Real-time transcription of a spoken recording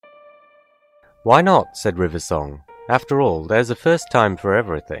"Why not?" said River Song. "After all, there's a first time for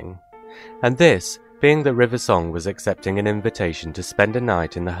everything." And this, being that River Song was accepting an invitation to spend a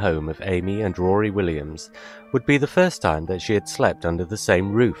night in the home of Amy and Rory Williams, would be the first time that she had slept under the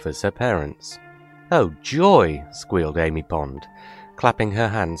same roof as her parents. "Oh, joy!" squealed Amy Pond, clapping her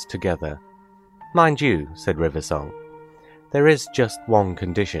hands together. "Mind you," said River Song, "there is just one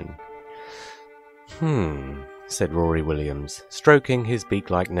condition." Said Rory Williams, stroking his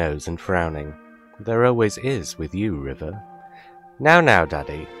beak-like nose and frowning. "There always is with you, River." Now,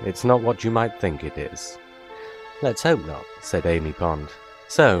 Daddy, it's not what you might think it is." "Let's hope not," said Amy Pond.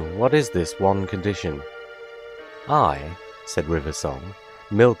 "So, what is this one condition?" "I," said River Song,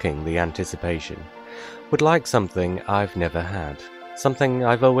 milking the anticipation, "would like something I've never had. Something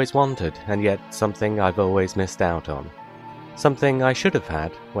I've always wanted, and yet something I've always missed out on. Something I should have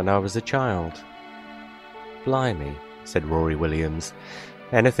had when I was a child." "Blimey," said Rory Williams.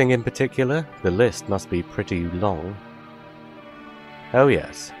 "Anything in particular? The list must be pretty long." "Oh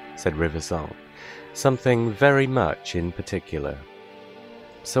yes," said River Song. "Something very much in particular."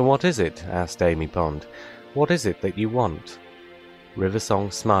 "So what is it?" asked Amy Pond. "What is it that you want?" River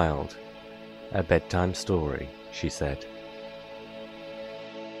Song smiled. "A bedtime story," she said.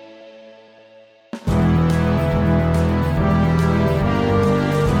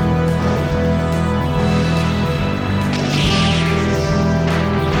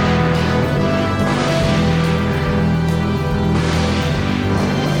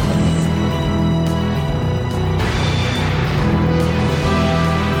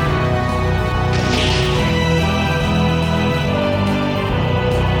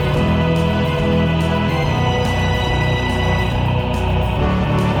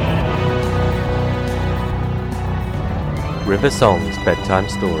 River Song's Bedtime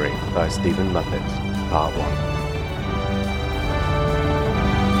Story by Stephen Muppet, Part 1.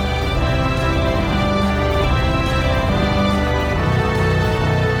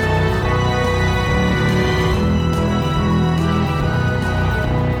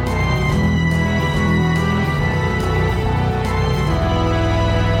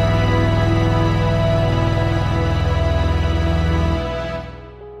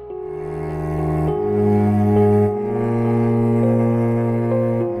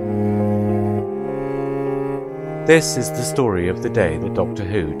 This is the story of the day that Doctor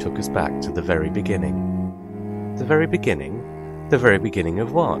Who took us back to the very beginning. The very beginning? The very beginning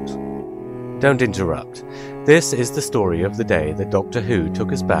of what? Don't interrupt. This is the story of the day that Doctor Who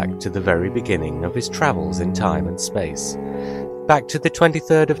took us back to the very beginning of his travels in time and space. Back to the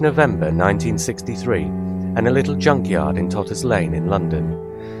 23rd of November 1963, and a little junkyard in Totter's Lane in London.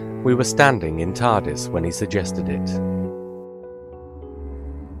 We were standing in TARDIS when he suggested it.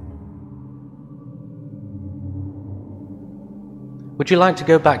 "Would you like to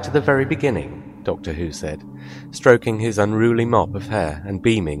go back to the very beginning?" Doctor Who said, stroking his unruly mop of hair and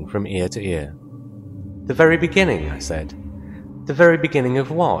beaming from ear to ear. "The very beginning," I said. "The very beginning of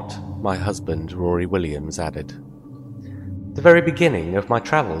what?" my husband, Rory Williams, added. "The very beginning of my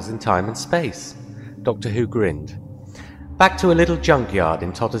travels in time and space," Doctor Who grinned. "Back to a little junkyard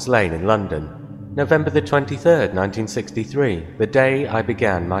in Totter's Lane in London, November the 23rd, 1963, the day I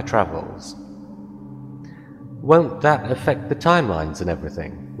began my travels." "Won't that affect the timelines and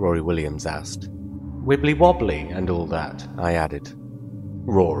everything?" Rory Williams asked. "Wibbly-wobbly and all that," I added.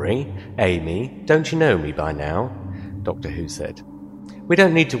 "Rory, Amy, don't you know me by now?" Doctor Who said. "We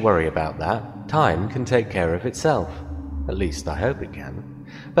don't need to worry about that. Time can take care of itself. At least I hope it can.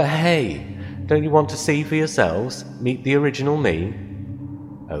 But hey, don't you want to see for yourselves? Meet the original me?"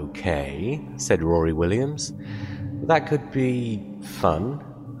 "Okay," said Rory Williams. "That could be fun,"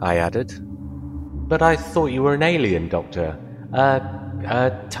 I added. "But I thought you were an alien, Doctor.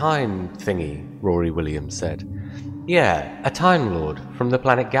 A time thingy," Rory Williams said. "Yeah, a Time Lord from the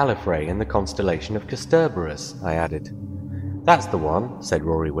planet Gallifrey in the constellation of Kasterborous," I added. "That's the one," said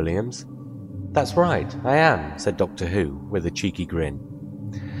Rory Williams. "That's right, I am," said Doctor Who, with a cheeky grin.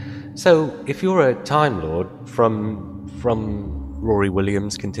 "So, if you're a Time Lord from Rory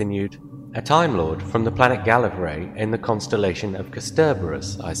Williams continued. "A Time Lord from the planet Gallifrey in the constellation of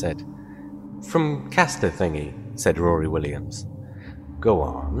Kasterborous," I said. "From Castor thingy," said Rory Williams. "Go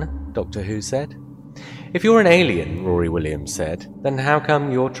on," Doctor Who said. "If you're an alien," Rory Williams said, "then how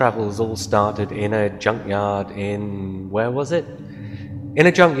come your travels all started in a junkyard in... where was it?" "In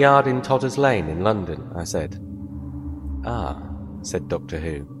a junkyard in Totter's Lane in London," I said. "Ah," said Doctor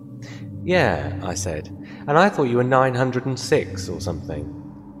Who. "Yeah," I said, "and I thought you were 906 or something."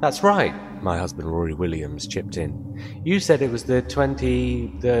 "That's right," my husband Rory Williams chipped in. "You said it was the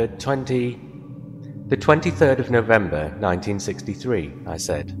 23rd of November, 1963, I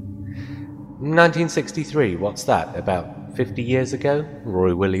said. 1963, what's that, about 50 years ago?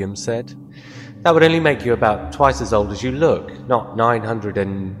 Rory Williams said. That would only make you about twice as old as you look, not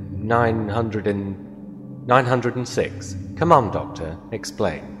 906. Come on, Doctor,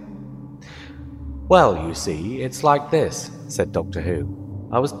 explain. Well, you see, it's like this, said Doctor Who.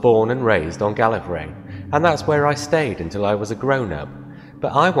 I was born and raised on Gallifrey, and that's where I stayed until I was a grown-up.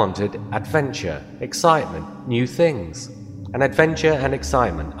 But I wanted adventure, excitement, new things. And adventure and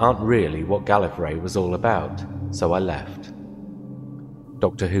excitement aren't really what Gallifrey was all about, so I left.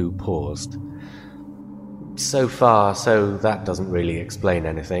 Doctor Who paused. So far, so that doesn't really explain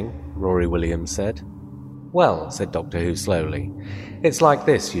anything, Rory Williams said. Well, said Doctor Who slowly, it's like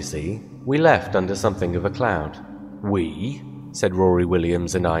this, you see. We left under something of a cloud. We? Said Rory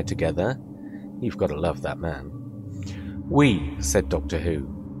Williams and I together. You've got to love that man. We, said Doctor Who.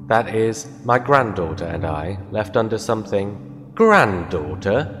 That is, my granddaughter and I left under something.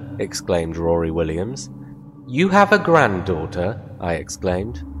 Granddaughter? Exclaimed Rory Williams. You have a granddaughter? I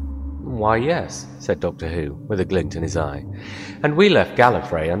exclaimed. Why, yes, said Doctor Who, with a glint in his eye. And we left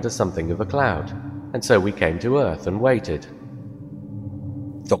Gallifrey under something of a cloud. And so we came to Earth and waited.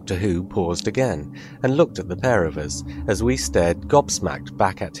 Doctor Who paused again and looked at the pair of us as we stared gobsmacked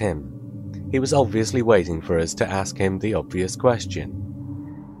back at him. He was obviously waiting for us to ask him the obvious question.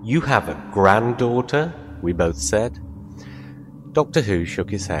 You have a granddaughter? We both said. Doctor Who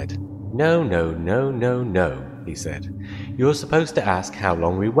shook his head. No, he said. You're supposed to ask how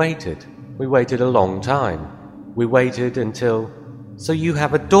long we waited. We waited a long time. We waited until... So you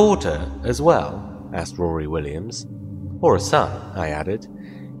have a daughter as well? Asked Rory Williams. Or a son, I added.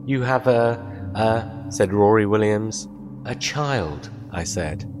 You have said Rory Williams. A child, I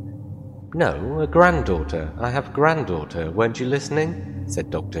said. No, a granddaughter. I have a granddaughter. Weren't you listening? Said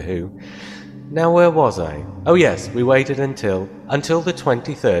Doctor Who. Now where was I? Oh yes, we waited until the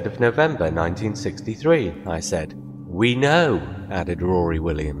 23rd of November 1963, I said. We know, added Rory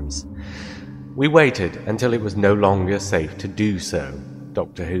Williams. We waited until it was no longer safe to do so,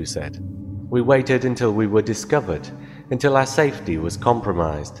 Doctor Who said. We waited until we were discovered, until our safety was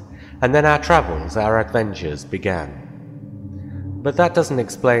compromised, and then our travels, our adventures began. But that doesn't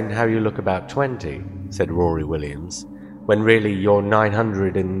explain how you look about 20, said Rory Williams, when really you're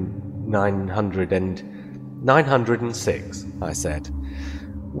 906, I said.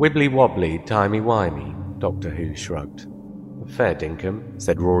 Wibbly-wobbly, timey-wimey, Doctor Who shrugged. Fair dinkum,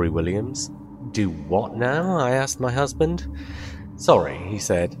 said Rory Williams. Do what now? I asked my husband. Sorry, he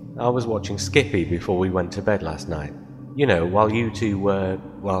said. I was watching Skippy before we went to bed last night. You know, while you two were...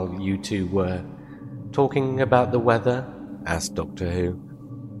 Talking about the weather? Asked Doctor Who.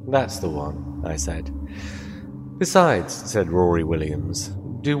 That's the one, I said. Besides, said Rory Williams,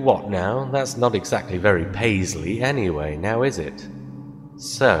 do what now? That's not exactly very Paisley anyway, now is it?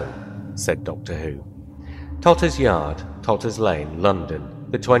 So, said Doctor Who. Totter's Yard, Totter's Lane, London,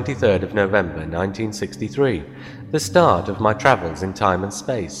 the 23rd of November 1963, the start of my travels in time and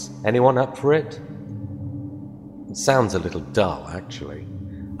space. Anyone up for it? It sounds a little dull, actually,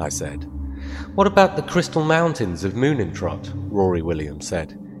 I said. What about the Crystal Mountains of Moonintrot? Rory Williams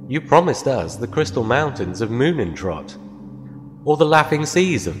said. You promised us the Crystal Mountains of Moonintrot. Or the Laughing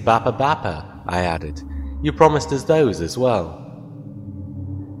Seas of Bappa Bappa, I added. You promised us those as well.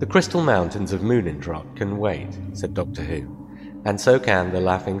 The Crystal Mountains of Moonintrot can wait, said Doctor Who, and so can the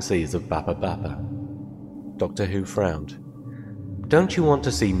Laughing Seas of Bappa Bappa. Doctor Who frowned. Don't you want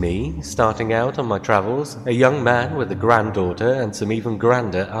to see me, starting out on my travels, a young man with a granddaughter and some even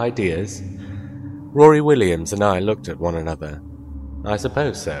grander ideas? Rory Williams and I looked at one another. I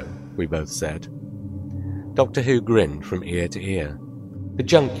suppose so, we both said. Doctor Who grinned from ear to ear. The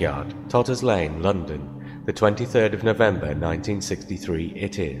Junkyard, Totter's Lane, London, the 23rd of November 1963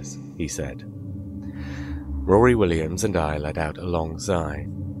 it is, he said. Rory Williams and I let out a long sigh.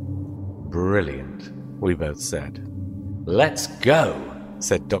 Brilliant, we both said. Let's go,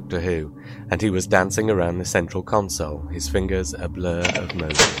 said Doctor Who, and he was dancing around the central console, his fingers a blur of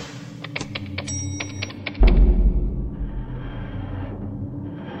motion.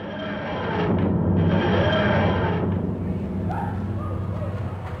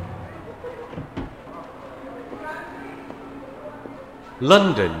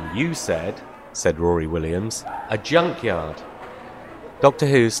 London, you said Rory Williams. A junkyard. Doctor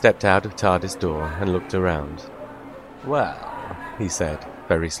Who stepped out of TARDIS door and looked around. Well, he said,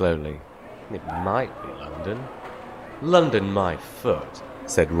 very slowly, it might be London. London my foot,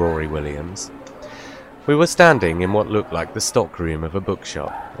 said Rory Williams. We were standing in what looked like the stockroom of a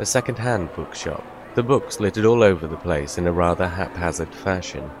bookshop, a second-hand bookshop, the books littered all over the place in a rather haphazard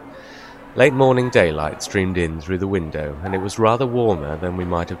fashion. Late morning daylight streamed in through the window, and it was rather warmer than we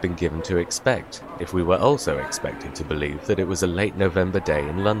might have been given to expect, if we were also expected to believe that it was a late November day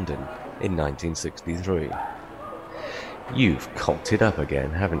in London in 1963. "You've cocked it up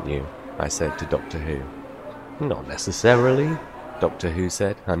again, haven't you?" I said to Doctor Who. "Not necessarily," Doctor Who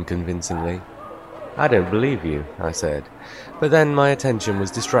said unconvincingly. "I don't believe you," I said, but then my attention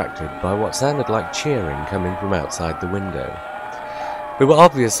was distracted by what sounded like cheering coming from outside the window. We were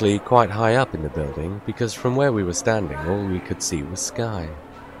obviously quite high up in the building, because from where we were standing all we could see was sky.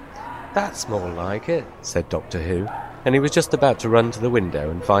 "That's more like it," said Doctor Who, and he was just about to run to the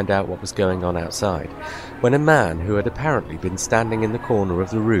window and find out what was going on outside, when a man who had apparently been standing in the corner of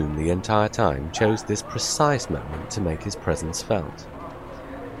the room the entire time chose this precise moment to make his presence felt.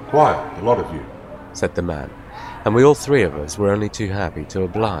 "Quiet, a lot of you," said the man, and we all three of us were only too happy to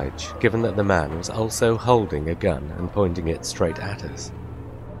oblige, given that the man was also holding a gun and pointing it straight at us.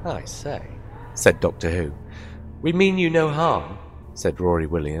 "I say," said Doctor Who. "We mean you no harm," said Rory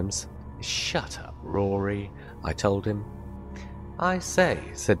Williams. "Shut up, Rory," I told him. "I say,"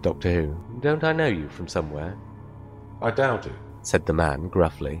 said Doctor Who, "don't I know you from somewhere?" "I doubt it," said the man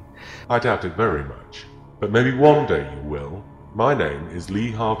gruffly. "I doubt it very much. But maybe one day you will. My name is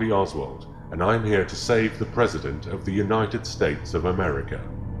Lee Harvey Oswald, and I'm here to save the President of the United States of America."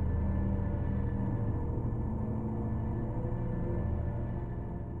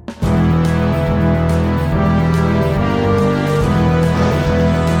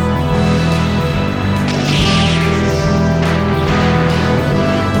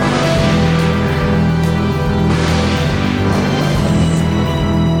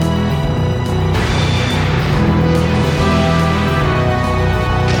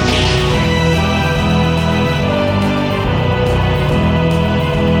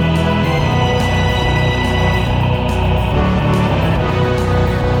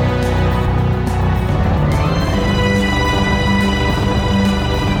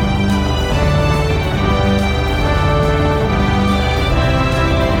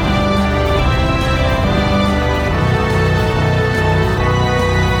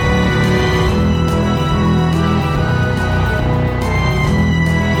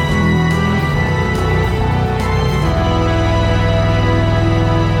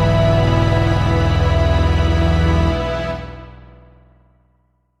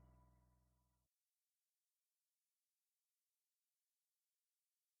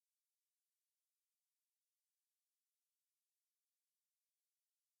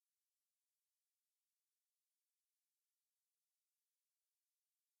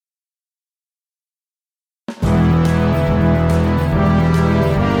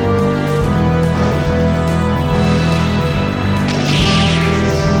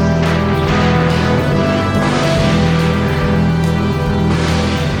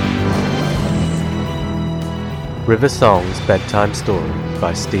 River Song's Bedtime Story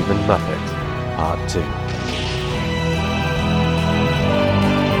by Stephen Moffat, Part 2.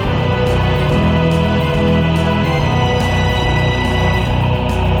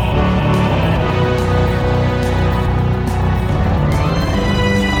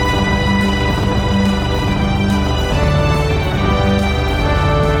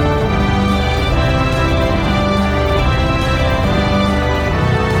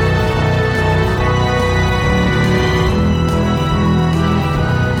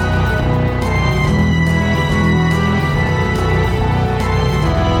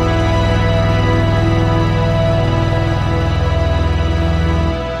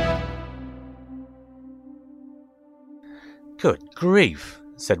 "Good grief,"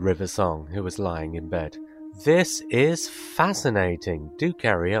 said River Song, who was lying in bed. "This is fascinating. Do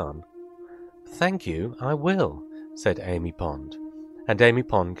carry on." "Thank you, I will," said Amy Pond. And Amy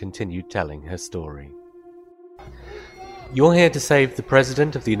Pond continued telling her story. "You're here to save the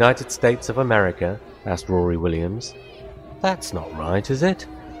President of the United States of America?" asked Rory Williams. "That's not right, is it?"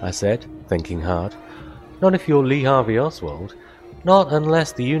 I said, thinking hard. "Not if you're Lee Harvey Oswald. Not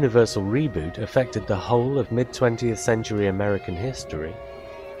unless the Universal reboot affected the whole of mid-20th century American history.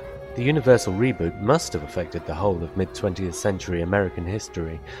 The Universal reboot must have affected the whole of mid-20th century American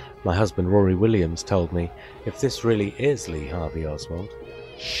history, my husband Rory Williams told me, if this really is Lee Harvey Oswald."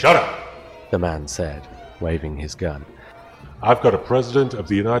 "Shut up," the man said, waving his gun. "I've got a President of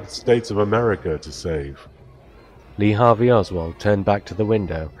the United States of America to save." Lee Harvey Oswald turned back to the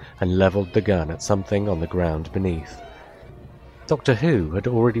window and levelled the gun at something on the ground beneath. Doctor Who had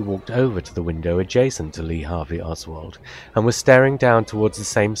already walked over to the window adjacent to Lee Harvey Oswald and was staring down towards the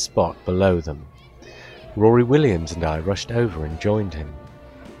same spot below them. Rory Williams and I rushed over and joined him.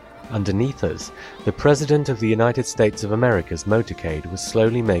 Underneath us, the President of the United States of America's motorcade was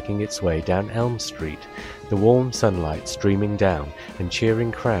slowly making its way down Elm Street, the warm sunlight streaming down and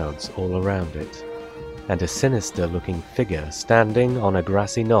cheering crowds all around it. And a sinister-looking figure standing on a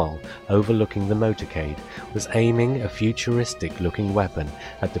grassy knoll overlooking the motorcade was aiming a futuristic-looking weapon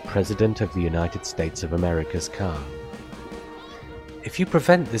at the President of the United States of America's car. "If you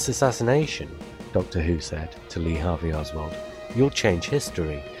prevent this assassination," Doctor Who said to Lee Harvey Oswald, "you'll change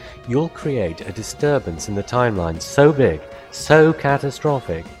history. You'll create a disturbance in the timeline so big, so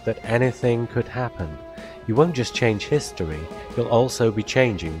catastrophic, that anything could happen. You won't just change history, you'll also be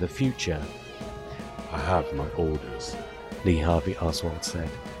changing the future." I have my orders, Lee Harvey Oswald said,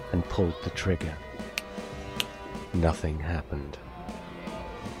 and pulled the trigger. Nothing happened.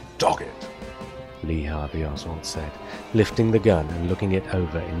 Dog it! Lee Harvey Oswald said, lifting the gun and looking it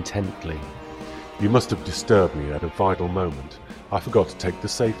over intently. You must have disturbed me at a vital moment. I forgot to take the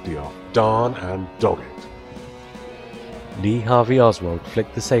safety off. Darn and dog it! Lee Harvey Oswald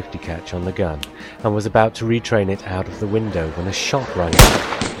flicked the safety catch on the gun and was about to retrain it out of the window when a shot rang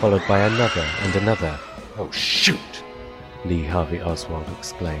out, followed by another and another. "Oh, shoot!" Lee Harvey Oswald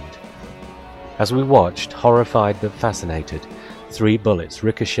exclaimed. As we watched, horrified but fascinated, 3 bullets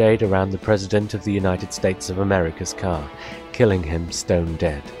ricocheted around the President of the United States of America's car, killing him stone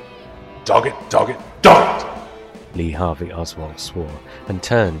dead. Dog it, dog it, dog it! Lee Harvey Oswald swore, and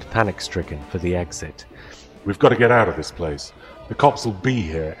turned panic-stricken for the exit. We've got to get out of this place. The cops will be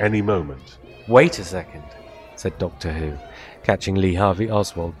here any moment. "Wait a second," said Doctor Who, catching Lee Harvey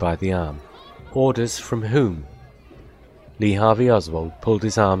Oswald by the arm. "Orders from whom?" Lee Harvey Oswald pulled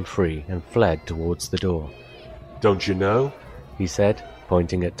his arm free and fled towards the door. Don't you know? He said,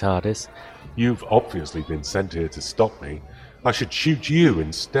 pointing at TARDIS. You've obviously been sent here to stop me. I should shoot you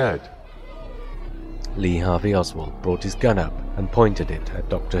instead. Lee Harvey Oswald brought his gun up and pointed it at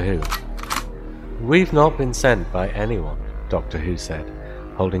Doctor Who. "We've not been sent by anyone," Doctor Who said,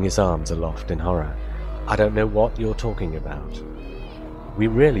 holding his arms aloft in horror. "I don't know what you're talking about." "We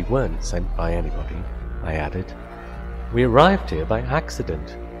really weren't sent by anybody," I added. "We arrived here by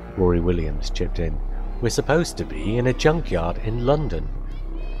accident," Rory Williams chipped in. "We're supposed to be in a junkyard in London."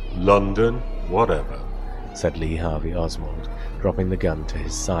 London? Whatever, said Lee Harvey Oswald, dropping the gun to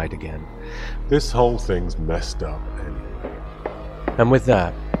his side again. This whole thing's messed up anyway. And with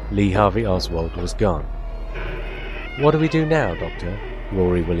that, Lee Harvey Oswald was gone. "What do we do now, Doctor?"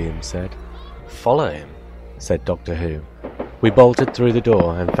 Rory Williams said. "Follow him," said Doctor Who. We bolted through the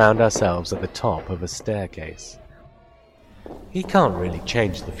door and found ourselves at the top of a staircase. "He can't really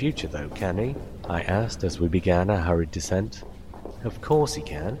change the future, though, can he?" I asked as we began our hurried descent. "Of course he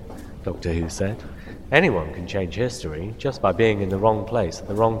can," Doctor Who said. "Anyone can change history just by being in the wrong place at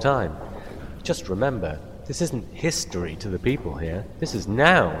the wrong time. Just remember, this isn't history to the people here. This is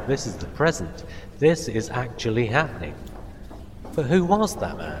now. This is the present. This is actually happening." "But who was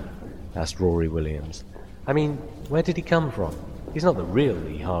that man?" asked Rory Williams. "I mean, where did he come from? He's not the real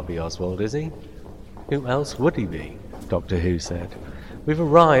Lee Harvey Oswald, is he?" "Who else would he be?" Doctor Who said. "We've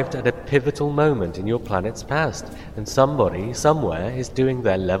arrived at a pivotal moment in your planet's past, and somebody, somewhere, is doing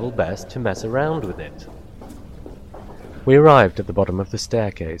their level best to mess around with it." We arrived at the bottom of the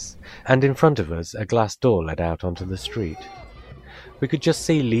staircase, and in front of us a glass door led out onto the street. We could just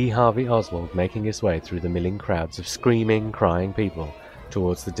see Lee Harvey Oswald making his way through the milling crowds of screaming, crying people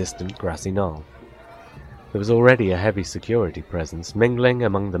towards the distant grassy knoll. There was already a heavy security presence mingling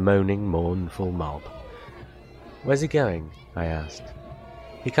among the moaning, mournful mob. "Where's he going?" I asked.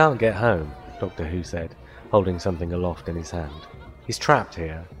 "He can't get home," Doctor Who said, holding something aloft in his hand. "He's trapped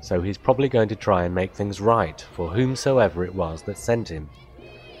here, so he's probably going to try and make things right for whomsoever it was that sent him."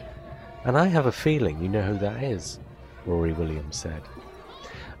 "And I have a feeling you know who that is," Rory Williams said.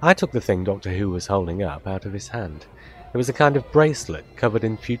 I took the thing Doctor Who was holding up out of his hand. It was a kind of bracelet covered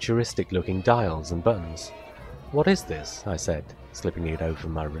in futuristic-looking dials and buttons. "What is this?" I said, slipping it over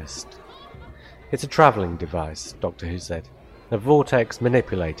my wrist. "It's a travelling device," Doctor Who said. "A vortex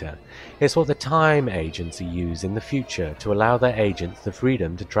manipulator. It's what the Time Agency use in the future to allow their agents the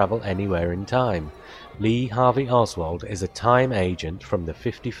freedom to travel anywhere in time. Lee Harvey Oswald is a time agent from the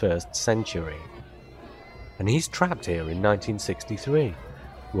 51st century." "And he's trapped here in 1963,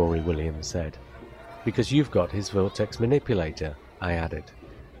 Rory Williams said. "Because you've got his vortex manipulator," I added.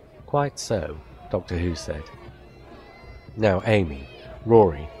 "Quite so," Doctor Who said. "Now, Amy,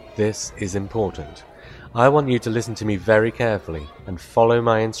 Rory, this is important. I want you to listen to me very carefully and follow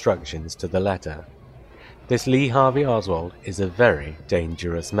my instructions to the letter. This Lee Harvey Oswald is a very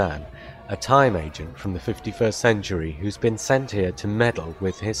dangerous man, a time agent from the 51st century who's been sent here to meddle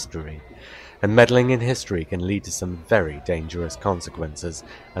with history. and meddling in history can lead to some very dangerous consequences,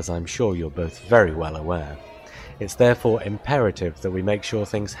 as I'm sure you're both very well aware. It's therefore imperative that we make sure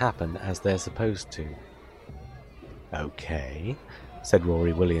things happen as they're supposed to." "Okay," said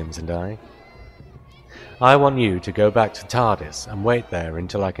Rory Williams and I. "I want you to go back to TARDIS and wait there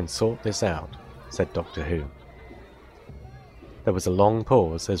until I can sort this out," said Doctor Who. There was a long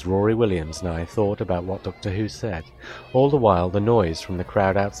pause as Rory Williams and I thought about what Doctor Who said, all the while the noise from the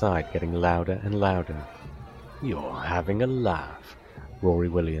crowd outside getting louder and louder. "You're having a laugh," Rory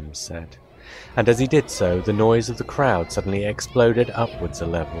Williams said. And as he did so, the noise of the crowd suddenly exploded upwards a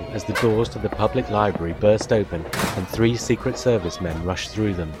level as the doors to the public library burst open and 3 Secret Service men rushed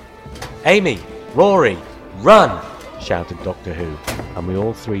through them. "Amy! Rory! Run!" shouted Doctor Who, and we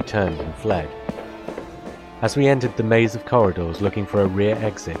all 3 turned and fled. As we entered the maze of corridors looking for a rear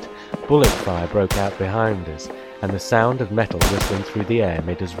exit, bullet fire broke out behind us, and the sound of metal whistling through the air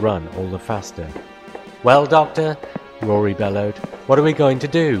made us run all the faster. "Well, Doctor," Rory bellowed, "what are we going to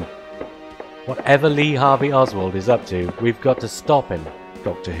do?" "Whatever Lee Harvey Oswald is up to, we've got to stop him,"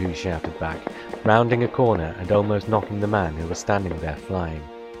 Doctor Who shouted back, rounding a corner and almost knocking the man who was standing there flying.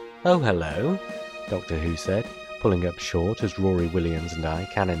 "Oh, hello," Doctor Who said, pulling up short as Rory Williams and I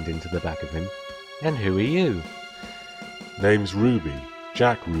cannoned into the back of him. "And who are you?" "Name's Ruby,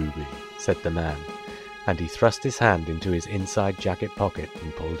 Jack Ruby," said the man, and he thrust his hand into his inside jacket pocket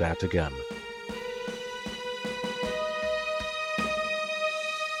and pulled out a gun.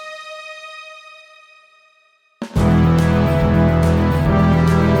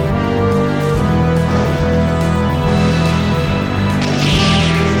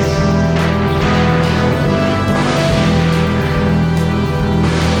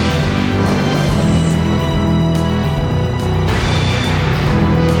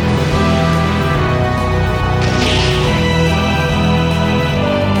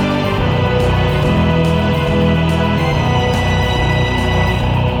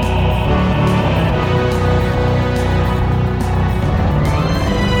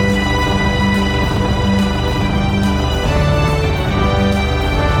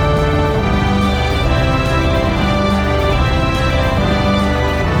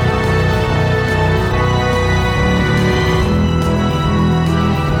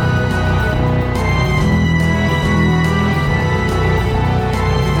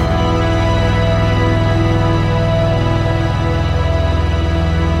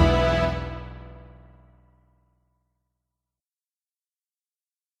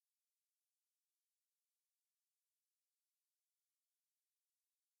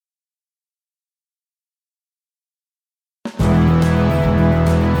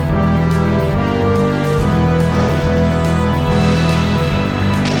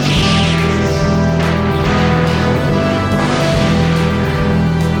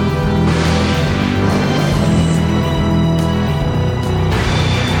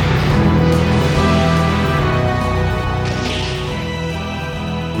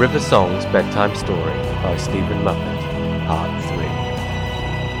 River Song's Bedtime Story by Stephen Muppet, Part 3.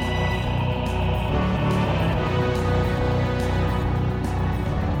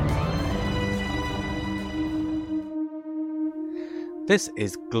 "This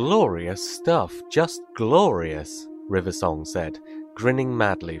is glorious stuff, just glorious," River Song said, grinning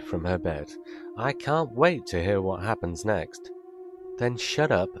madly from her bed. "I can't wait to hear what happens next." "Then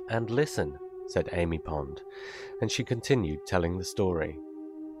shut up and listen," said Amy Pond, and she continued telling the story.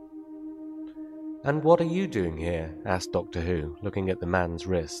 "And what are you doing here?" asked Doctor Who, looking at the man's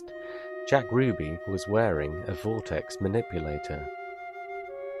wrist. Jack Ruby was wearing a vortex manipulator.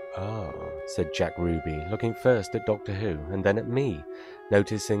 "Ah," said Jack Ruby, looking first at Doctor Who and then at me,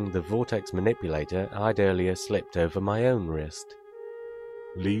 noticing the vortex manipulator I'd earlier slipped over my own wrist.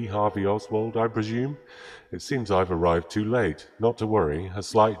 "Lee Harvey Oswald, I presume? It seems I've arrived too late. Not to worry, a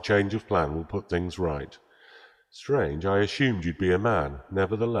slight change of plan will put things right. Strange, I assumed you'd be a man,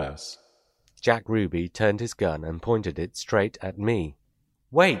 nevertheless." Jack Ruby turned his gun and pointed it straight at me.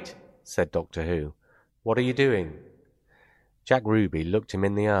 "Wait," said Doctor Who. "What are you doing?" Jack Ruby looked him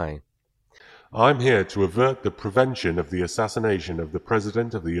in the eye. "I'm here to avert the prevention of the assassination of the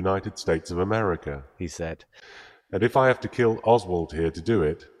President of the United States of America," he said. "And if I have to kill Oswald here to do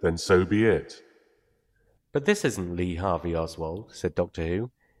it, then so be it." "But this isn't Lee Harvey Oswald," said Doctor Who.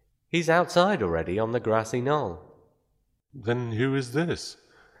 "He's outside already on the grassy knoll." "Then who is this?"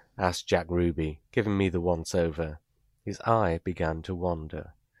 asked Jack Ruby, giving me the once-over. His eye began to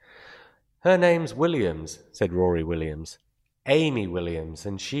wander. "Her name's Williams," said Rory Williams. "Amy Williams,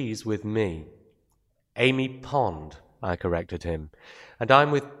 and she's with me." "Amy Pond," I corrected him, "and I'm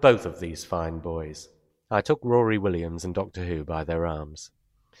with both of these fine boys." I took Rory Williams and Doctor Who by their arms.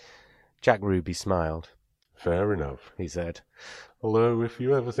 Jack Ruby smiled. Fair enough, he said. Although, if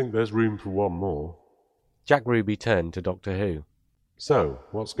you ever think there's room for one more... Jack Ruby turned to Doctor Who. So,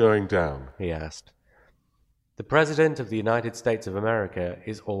 what's going down? He asked. The President of the United States of America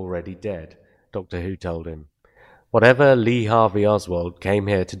is already dead, Doctor Who told him. Whatever Lee Harvey Oswald came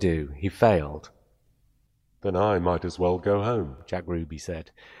here to do, he failed. Then I might as well go home, Jack Ruby said,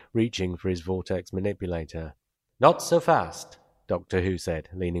 reaching for his vortex manipulator. Not so fast, Doctor Who said,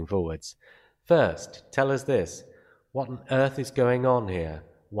 leaning forwards. First, tell us this. What on earth is going on here?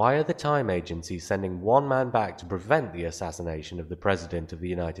 Why are the time agencies sending one man back to prevent the assassination of the President of the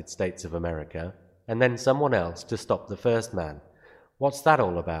United States of America, and then someone else to stop the first man? What's that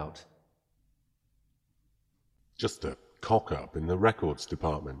all about? Just a cock-up in the records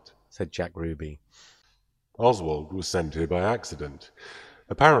department, said Jack Ruby. Oswald was sent here by accident.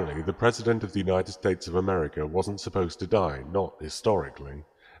 Apparently, the President of the United States of America wasn't supposed to die, not historically.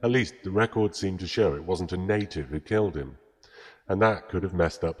 At least, the records seem to show it wasn't a native who killed him. And that could have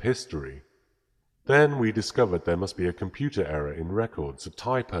messed up history. Then we discovered there must be a computer error in records, a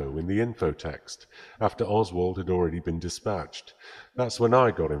typo in the info text, after Oswald had already been dispatched. That's when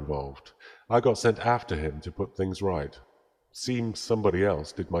I got involved. I got sent after him to put things right. Seems somebody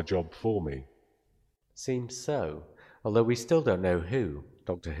else did my job for me. Seems so, although we still don't know who,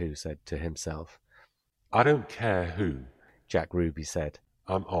 Doctor Who said to himself. I don't care who, Jack Ruby said.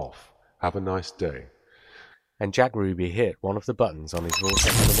 I'm off. Have a nice day. And Jack Ruby hit one of the buttons on his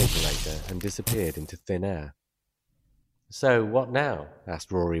vortex manipulator and disappeared into thin air. So, what now?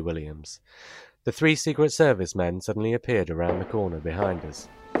 Asked Rory Williams. The 3 Secret Service men suddenly appeared around the corner behind us.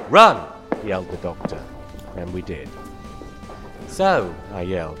 Run! Yelled the Doctor, and we did. So, I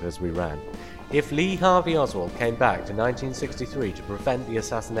yelled as we ran, if Lee Harvey Oswald came back to 1963 to prevent the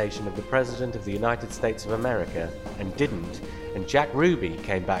assassination of the President of the United States of America, and didn't, and Jack Ruby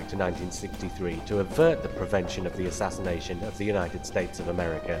came back to 1963 to avert the prevention of the assassination of the United States of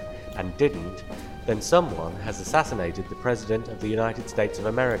America, and didn't, then someone has assassinated the President of the United States of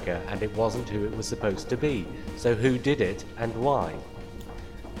America, and it wasn't who it was supposed to be. So who did it, and why?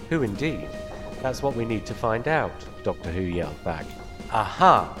 Who indeed? That's what we need to find out, Doctor Who yelled back.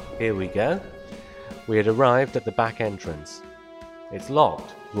 Aha! Here we go. We had arrived at the back entrance. It's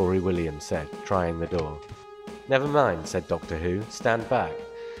locked, Rory Williams said, trying the door. Never mind, said Doctor Who. Stand back.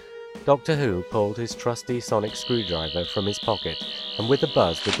 Doctor Who pulled his trusty sonic screwdriver from his pocket, and with a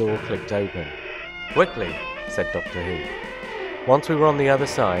buzz the door clicked open. Quickly, said Doctor Who. Once we were on the other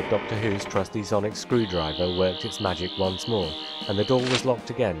side, Doctor Who's trusty sonic screwdriver worked its magic once more, and the door was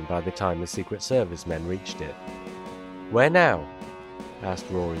locked again by the time the Secret Service men reached it. Where now? Asked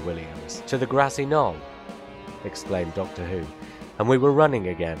Rory Williams. To the grassy knoll, exclaimed Doctor Who, and we were running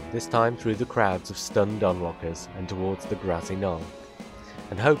again, this time through the crowds of stunned onlookers and towards the grassy knoll,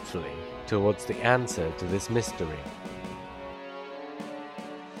 and hopefully towards the answer to this mystery.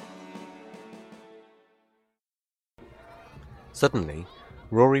 Suddenly,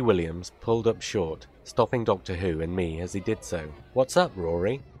 Rory Williams pulled up short, stopping Doctor Who and me as he did so. What's up,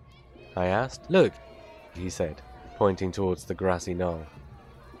 Rory? I asked. Look, he said, pointing towards the grassy knoll.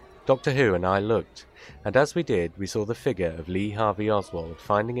 Doctor Who and I looked, and as we did, we saw the figure of Lee Harvey Oswald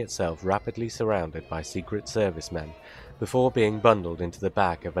finding itself rapidly surrounded by Secret Service men before being bundled into the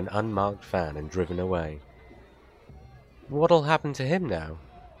back of an unmarked van and driven away. What'll happen to him now?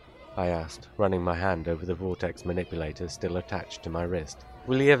 I asked, running my hand over the vortex manipulator still attached to my wrist.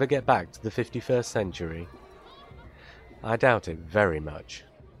 Will he ever get back to the 51st century? I doubt it very much,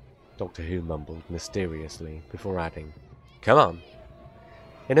 Doctor Who mumbled mysteriously before adding, Come on.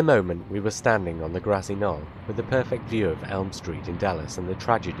 In a moment we were standing on the grassy knoll with a perfect view of Elm Street in Dallas and the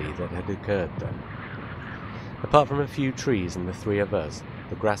tragedy that had occurred there. Apart from a few trees and the 3 of us,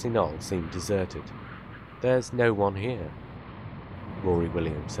 the grassy knoll seemed deserted. There's no one here, Rory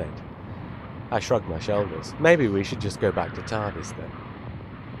Williams said. I shrugged my shoulders. Maybe we should just go back to TARDIS then.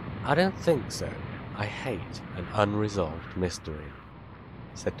 I don't think so. I hate an unresolved mystery,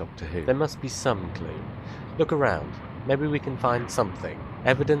 said Doctor Who. There must be some clue. Look around. Maybe we can find something.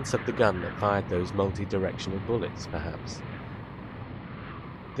 Evidence of the gun that fired those multi-directional bullets, perhaps.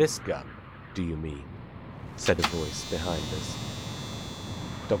 This gun, do you mean? Said a voice behind us.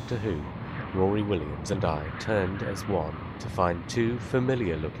 Doctor Who, Rory Williams and I turned as one to find 2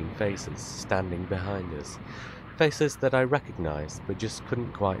 familiar-looking faces standing behind us. Faces that I recognized but just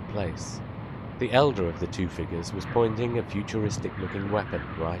couldn't quite place. The elder of the 2 figures was pointing a futuristic-looking weapon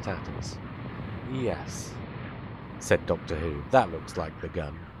right at us. Yes, said Doctor Who. That looks like the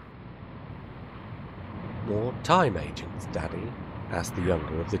gun. More time agents, Daddy, asked the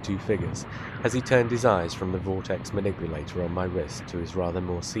younger of the two figures, as he turned his eyes from the vortex manipulator on my wrist to his rather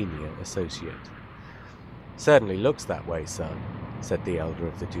more senior associate. "Certainly looks that way, son," said the elder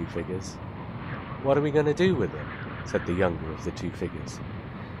of the two figures. "What are we going to do with him?" said the younger of the two figures.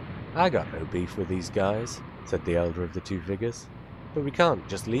 "I got no beef with these guys," said the elder of the two figures. "But we can't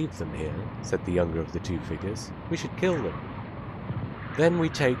just leave them here," said the younger of the two figures. "We should kill them." "Then we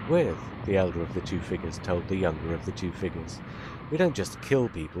take with," the elder of the two figures told the younger of the two figures. "We don't just kill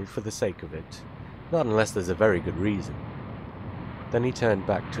people for the sake of it. Not unless there's a very good reason." Then he turned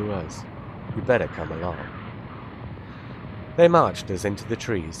back to us. "You better come along." They marched us into the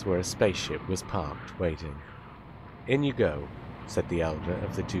trees where a spaceship was parked, waiting. "In you go," said the elder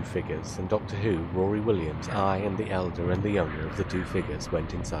of the two figures, and Doctor Who, Rory Williams, I, and the elder and the younger of the two figures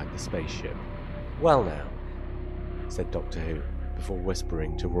went inside the spaceship. "Well now," said Doctor Who, before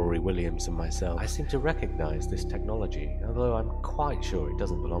whispering to Rory Williams and myself, "I seem to recognize this technology, although I'm quite sure it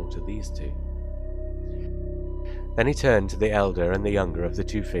doesn't belong to these two." Then he turned to the elder and the younger of the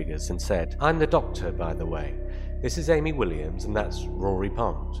two figures and said, "I'm the doctor, by the way. This is Amy Williams, and that's Rory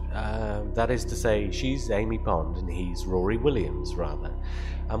Pond. That is to say, she's Amy Pond, and he's Rory Williams, rather.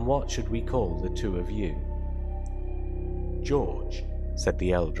 And what should we call the two of you?" "George," said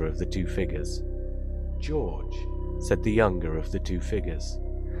the elder of the two figures. "George," said the younger of the two figures.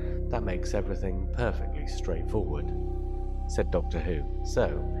 "That makes everything perfectly straightforward," said Doctor Who. "So,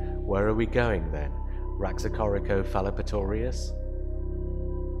 where are we going then? Raxacorico Fallopatorius?"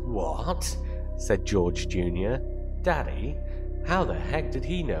 "What?" said George Jr. "Daddy, how the heck did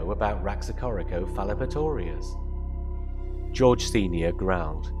he know about Raxacorico Fallopatorius?" George Sr.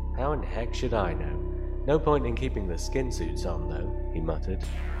 growled. "How in heck should I know? No point in keeping the skin suits on, though," he muttered.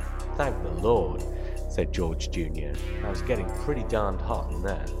 "Thank the Lord," said George Jr. "I was getting pretty darned hot in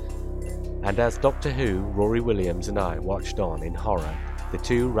there." And as Doctor Who, Rory Williams, and I watched on in horror, the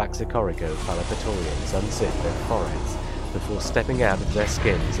two Raxacorico Fallopatorians unzipped their foreheads before stepping out of their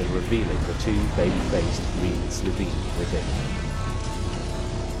skins and revealing the two baby-faced green Slovene within.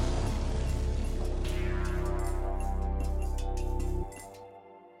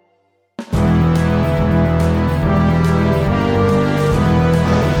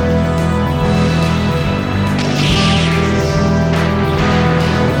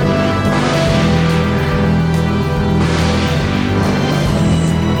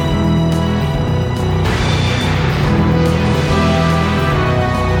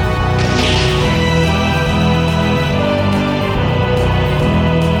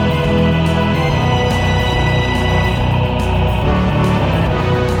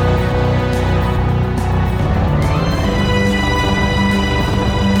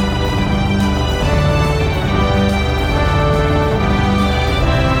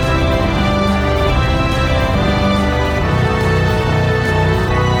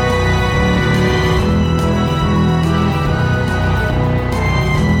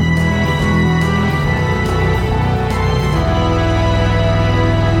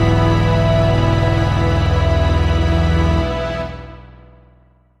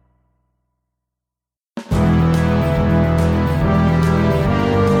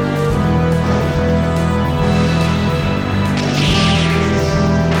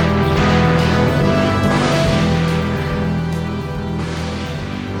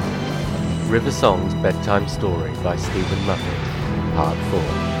 River Song's Bedtime Story by Stephen Muppet, Part 4.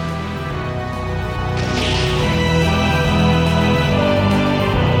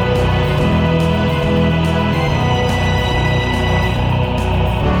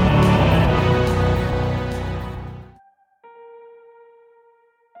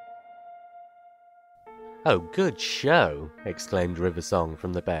 "Oh, good show!" exclaimed River Song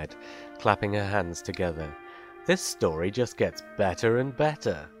from the bed, clapping her hands together. "This story just gets better and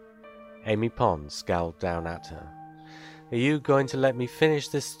better." Amy Pond scowled down at her. "Are you going to let me finish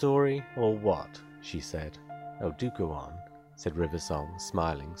this story, or what?" she said. "Oh, do go on," said River Song,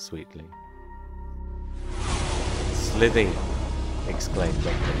 smiling sweetly. "Slitheen!" exclaimed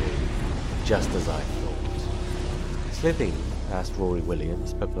Doctor Who, just as I thought. "Slitheen?" asked Rory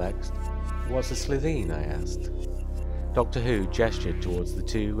Williams, perplexed. "What's a Slitheen?" I asked. Doctor Who gestured towards the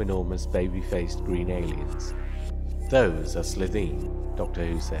two enormous baby-faced green aliens. "Those are Slitheen," Doctor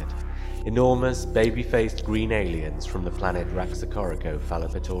Who said. "Enormous, baby-faced green aliens from the planet Raxacorico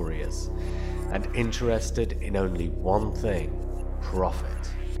Fallopatorius, and interested in only one thing,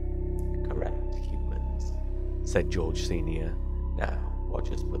 profit." "Correct, humans," said George Sr. "Now,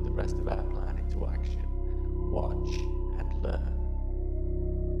 watch us put the rest of our plan into action. Watch and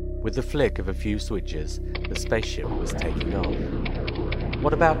learn." With the flick of a few switches, the spaceship was taking off.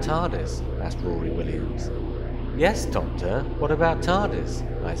 "What about TARDIS?" asked Rory Williams. Yes, Doctor, what about TARDIS?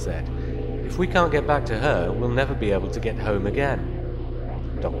 I said. If we can't get back to her, we'll never be able to get home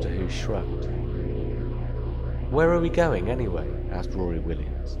again. Doctor Who shrugged. Where are we going, anyway? Asked Rory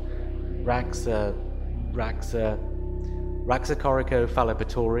Williams.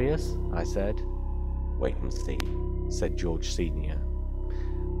 Raxacoricophalopatorius, I said. Wait and see, said George Senior.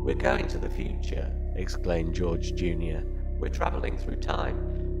 We're going to the future, exclaimed George Junior. We're travelling through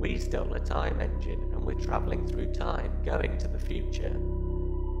time. We stole a time engine, and we're travelling through time, going to the future.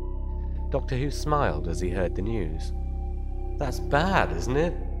 Doctor Who smiled as he heard the news. That's bad, isn't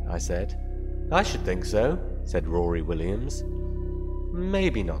it? I said. I should think so, said Rory Williams.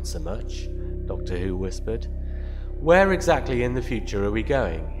 Maybe not so much, Doctor Who whispered. Where exactly in the future are we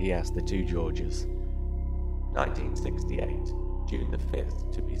going? He asked the two Georges. 1968, June the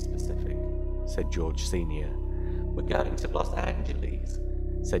 5th to be specific, said George Senior. We're going to Los Angeles,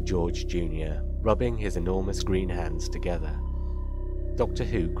 said George Junior, rubbing his enormous green hands together. Doctor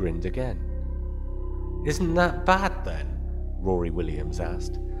Who grinned again. Isn't that bad then? Rory Williams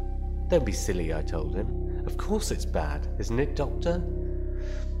asked. Don't be silly, I told him. Of course it's bad, isn't it, Doctor?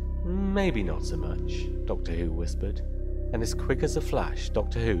 Maybe not so much, Doctor Who whispered, and as quick as a flash,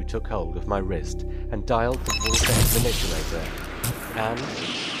 Doctor Who took hold of my wrist and dialed the vortex manipulator, and,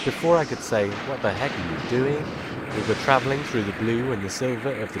 before I could say, what the heck are you doing, we were travelling through the blue and the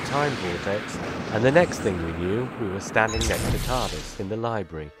silver of the time vortex, and the next thing we knew, we were standing next to TARDIS in the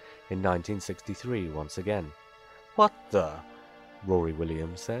library in 1963 once again. What the? Rory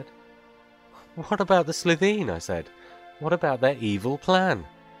Williams said. What about the Slitheen? I said. What about their evil plan?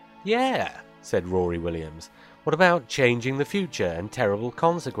 Yeah, said Rory Williams. What about changing the future and terrible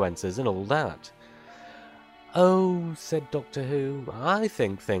consequences and all that? Oh, said Doctor Who, I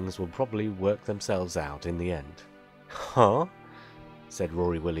think things will probably work themselves out in the end. Huh? Said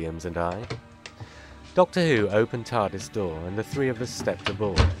Rory Williams and I. Doctor Who opened TARDIS door and the three of us stepped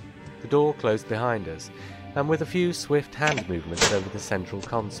aboard. The door closed behind us, and with a few swift hand movements over the central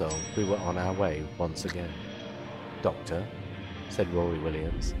console, we were on our way once again. Doctor, said Rory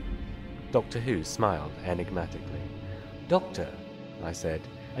Williams. Doctor Who smiled enigmatically. Doctor, I said,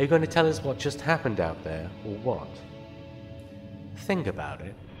 are you going to tell us what just happened out there, or what? Think about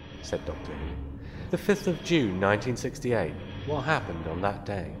it, said Doctor Who. The 5th of June, 1968. What happened on that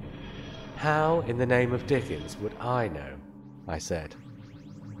day? How, in the name of Dickens, would I know? I said.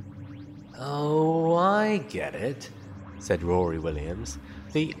 Oh, I get it, said Rory Williams.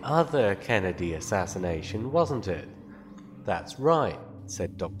 The other Kennedy assassination, wasn't it? That's right,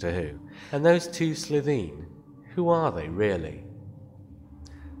 said Doctor Who. And those two Slitheen, who are they really?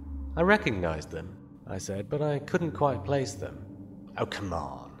 I recognized them, I said, but I couldn't quite place them. Oh, come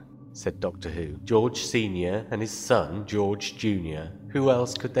on, said Doctor Who. George Senior and his son, George Junior. Who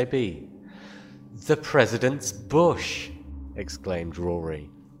else could they be? The President's Bush, exclaimed Rory.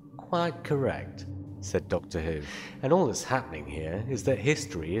 Quite correct, said Doctor Who. And all that's happening here is that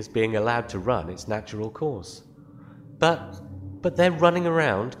history is being allowed to run its natural course. But they're running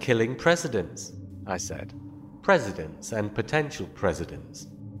around killing presidents, I said. Presidents and potential presidents,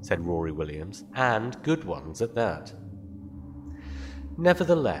 said Rory Williams, and good ones at that.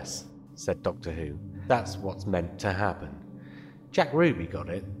 Nevertheless, said Doctor Who, that's what's meant to happen. Jack Ruby got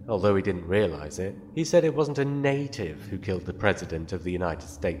it, although he didn't realize it. He said it wasn't a native who killed the President of the United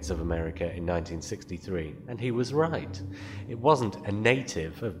States of America in 1963, and he was right. It wasn't a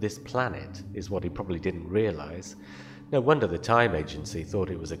native of this planet, is what he probably didn't realize. No wonder the Time Agency thought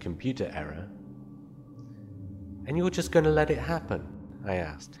it was a computer error. And you're just going to let it happen? I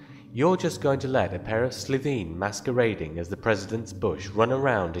asked. You're just going to let a pair of Slitheen masquerading as the President's Bush run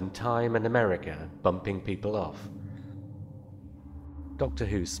around in time and America, bumping people off? Doctor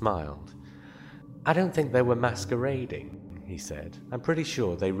Who smiled. I don't think they were masquerading, he said. I'm pretty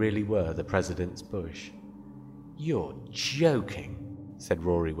sure they really were the President's Bush. You're joking, said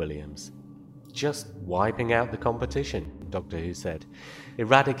Rory Williams. Just wiping out the competition, Doctor Who said,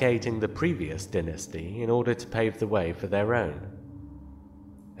 eradicating the previous dynasty in order to pave the way for their own.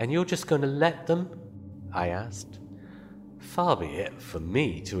 And you're just going to let them? I asked. Far be it for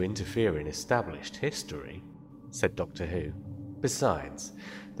me to interfere in established history, said Doctor Who. Besides,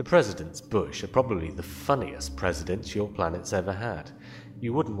 the President's Bush are probably the funniest presidents your planet's ever had.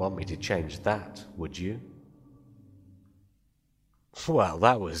 You wouldn't want me to change that, would you? Well,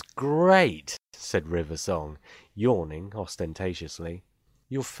 that was great, said River Song, yawning ostentatiously.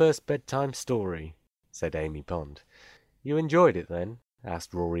 Your first bedtime story, said Amy Pond. You enjoyed it, then?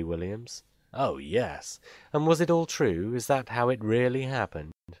 Asked Rory Williams. Oh, yes. And was it all true? Is that how it really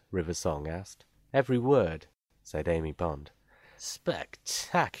happened? River Song asked. Every word, said Amy Pond.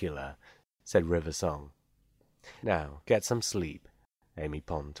 Spectacular, said River Song. Now, get some sleep, Amy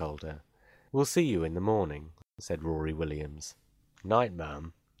Pond told her. We'll see you in the morning, said Rory Williams. Night,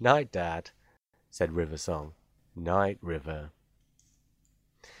 Mum. Night, Dad, said River Song. Night, River.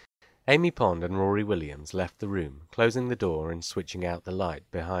 Amy Pond and Rory Williams left the room, closing the door and switching out the light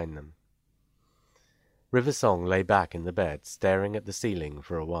behind them. River Song lay back in the bed, staring at the ceiling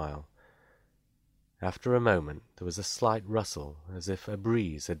for a while. After a moment there was a slight rustle, as if a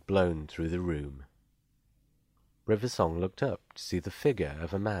breeze had blown through the room. River Song looked up to see the figure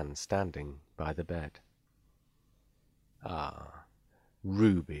of a man standing by the bed. "Ah,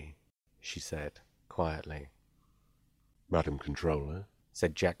 Ruby," she said, quietly. "Madam Controller,"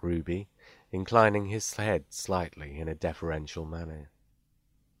 said Jack Ruby, inclining his head slightly in a deferential manner.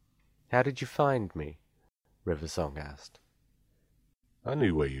 "How did you find me?" River Song asked. "I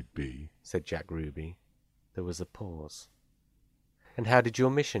knew where you'd be," said Jack Ruby. There was a pause. "And how did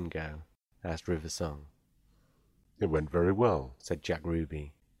your mission go?" asked River Song. "It went very well," said Jack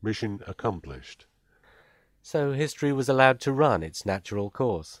Ruby. "Mission accomplished." "So history was allowed to run its natural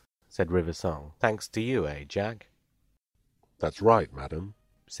course," said River Song. "Thanks to you, Jack?" "That's right, madam,"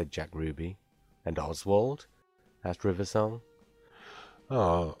 said Jack Ruby. "And Oswald?" asked River Song.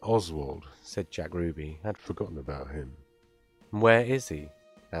 "Ah, Oswald," said Jack Ruby. "I'd forgotten about him." "Where is he?"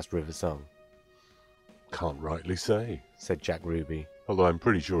 asked River Song. "Can't rightly say," said Jack Ruby. "although I'm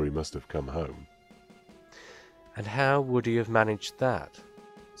pretty sure he must have come home." "And how would he have managed that?"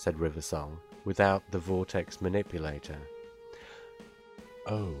 said River Song, "without the vortex manipulator?"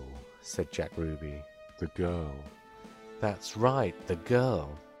 "Oh," said Jack Ruby. "The girl." "That's right, the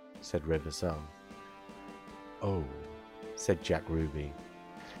girl," said River Song. "Oh," said Jack Ruby.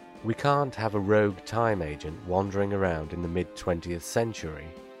 "We can't have a rogue time agent wandering around in the mid-20th century,"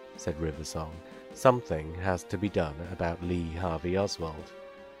 said River Song. "Something has to be done about Lee Harvey Oswald."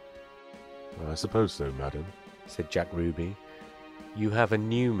 "I suppose so, madam," said Jack Ruby. "You have a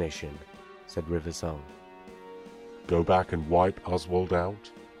new mission," said River Song. "Go back and wipe Oswald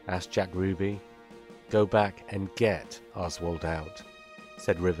out?" asked Jack Ruby. "Go back and get Oswald out,"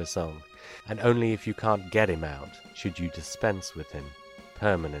 said River Song. "And only if you can't get him out should you dispense with him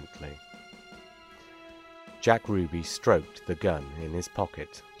permanently." Jack Ruby stroked the gun in his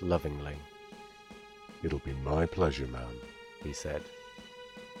pocket lovingly. "It'll be my pleasure, ma'am," he said.